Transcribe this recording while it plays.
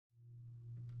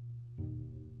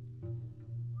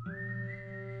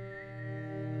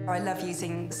I love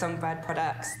using Songbird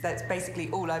products. That's basically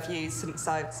all I've used since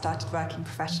I've started working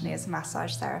professionally as a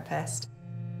massage therapist.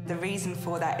 The reason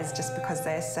for that is just because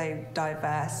they're so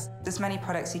diverse. There's many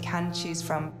products you can choose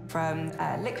from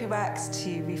liquid wax to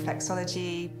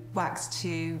reflexology, wax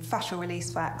to fascial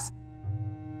release wax.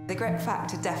 The grip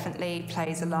factor definitely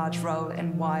plays a large role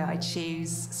in why I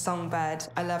choose Songbird.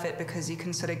 I love it because you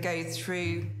can sort of go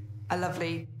through a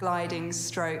lovely gliding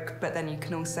stroke, but then you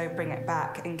can also bring it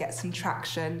back and get some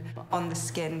traction on the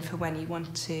skin for when you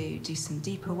want to do some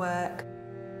deeper work.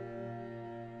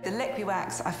 The liquid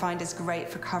wax I find is great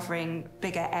for covering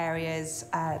bigger areas,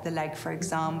 the leg for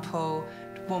example,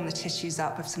 warm the tissues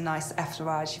up with some nice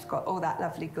effleurage, you've got all that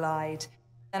lovely glide.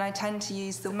 And I tend to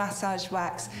use the massage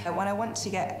wax when I want to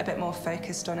get a bit more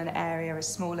focused on an area, a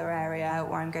smaller area,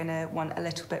 where I'm going to want a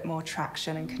little bit more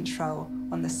traction and control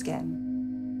on the skin.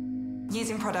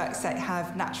 Using products that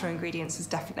have natural ingredients is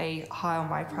definitely high on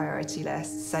my priority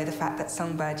list. So the fact that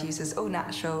Songbird uses all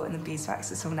natural and the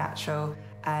beeswax is all natural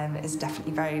is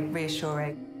definitely very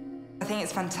reassuring. I think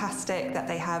it's fantastic that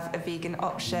they have a vegan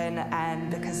option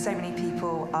because so many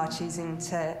people are choosing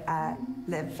to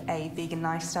live a vegan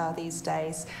lifestyle these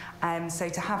days. So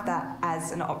to have that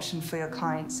as an option for your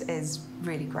clients is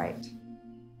really great.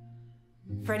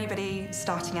 For anybody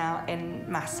starting out in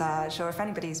massage, or if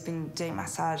anybody's been doing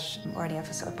massage or any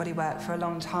other sort of bodywork for a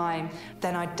long time,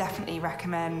 then I'd definitely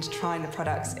recommend trying the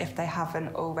products if they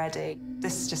haven't already.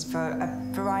 This is just for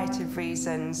a variety of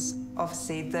reasons.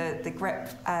 Obviously the grip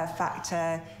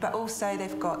factor, but also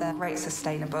they've got their great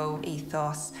sustainable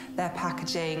ethos. Their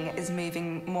packaging is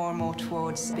moving more and more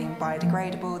towards being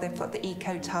biodegradable. They've got the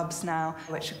eco tubs now,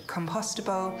 which are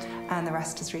compostable, and the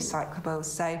rest is recyclable.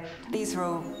 So these are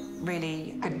all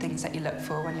really good things that you look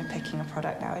for when you're picking a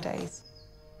product nowadays.